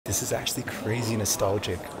This is actually crazy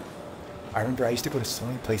nostalgic. I remember I used to go to so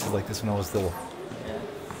many places like this when I was little.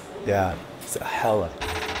 Yeah, it's a hella.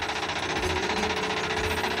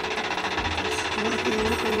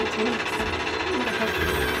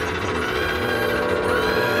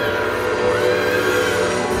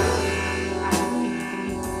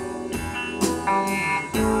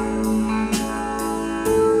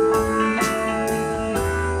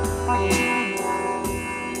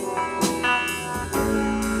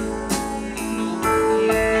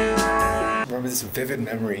 Remember this vivid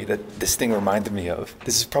memory that this thing reminded me of.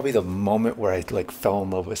 This is probably the moment where I like fell in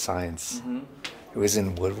love with science. It was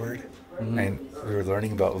in Woodward, and we were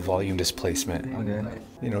learning about volume displacement. Okay.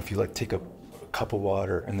 You know, if you like take a cup of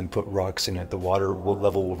water and then put rocks in it, the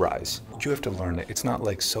level will rise. You have to learn it. It's not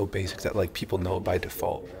like so basic that like people know it by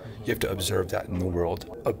default. You have to observe that in the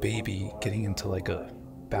world. A baby getting into like a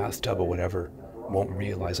bathtub or whatever won't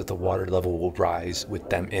realize that the water level will rise with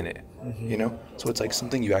them in it, you know? So it's like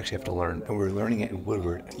something you actually have to learn. And we were learning it in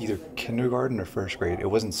Woodward, either kindergarten or first grade. It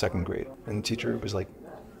wasn't second grade. And the teacher was like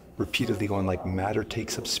repeatedly going like, matter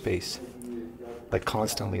takes up space. Like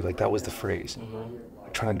constantly, like that was the phrase.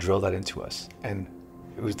 Trying to drill that into us. And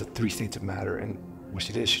it was the 3 states of matter. And what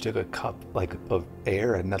she did is she took a cup like of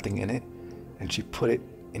air and nothing in it, and she put it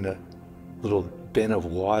in a little bin of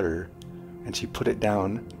water, and she put it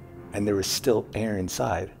down, and there was still air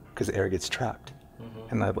inside because air gets trapped.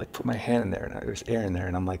 And I like put my hand in there, and there's air in there,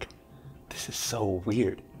 and I'm like, this is so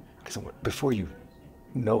weird. Because before you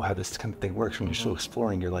know how this kind of thing works, when you're still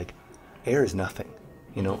exploring, you're like, air is nothing.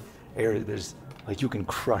 You know, air, there's like, you can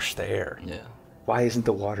crush the air. Yeah. Why isn't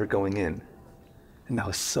the water going in? And that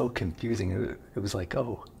was so confusing. It was like,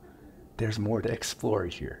 oh, there's more to explore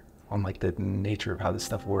here on like the nature of how this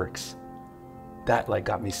stuff works. That like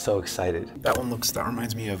got me so excited. That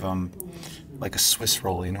reminds me of like a Swiss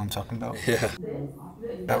roll, you know what I'm talking about? Yeah.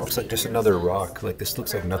 That looks like just another rock. Like this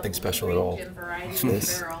looks like nothing special at all.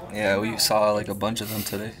 This, Yeah, we saw like a bunch of them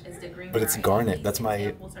today. but it's garnet. That's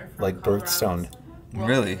my like birthstone.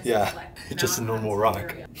 Really? Yeah, it's just a normal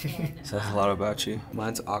rock. Says a lot about you.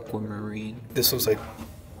 Mine's aquamarine. This looks like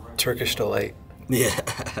Turkish delight. Yeah.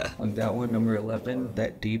 Like that one, number 11,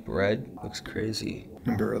 that deep red looks crazy.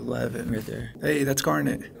 Number 11. Right there. Hey, that's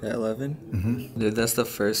garnet. That 11? Dude, that's the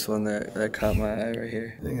first one that caught my eye right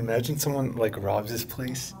here. Imagine someone like robs this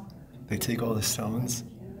place. They take all the stones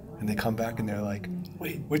and they come back and they're like,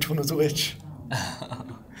 wait, which one was which?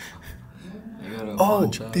 Oh,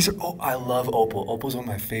 these are, oh, I love opal. Opal's one of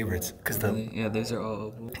my favorites because Yeah, these are all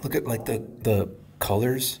opal. look at like the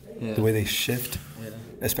colors, Yeah. the way they shift, Yeah.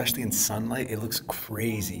 especially in sunlight, it looks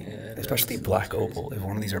crazy. Yeah, it especially does. black opal. If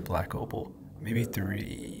one of these are black opal, maybe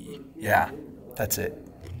 3. Yeah, that's it.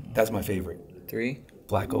 That's my favorite. 3?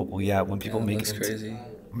 Black opal. Yeah, when people make Looks it crazy.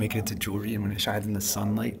 make it into jewelry, and when it shines in the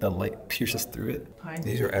sunlight, the light pierces through it.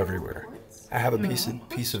 These are everywhere. I have a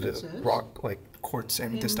piece of it, rock, like quartz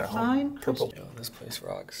amethyst at home, purple. Yo, this place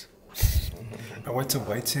rocks. I went to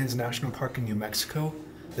White Sands National Park in New Mexico.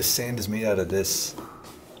 The sand is made out of this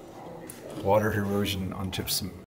water erosion on gypsum.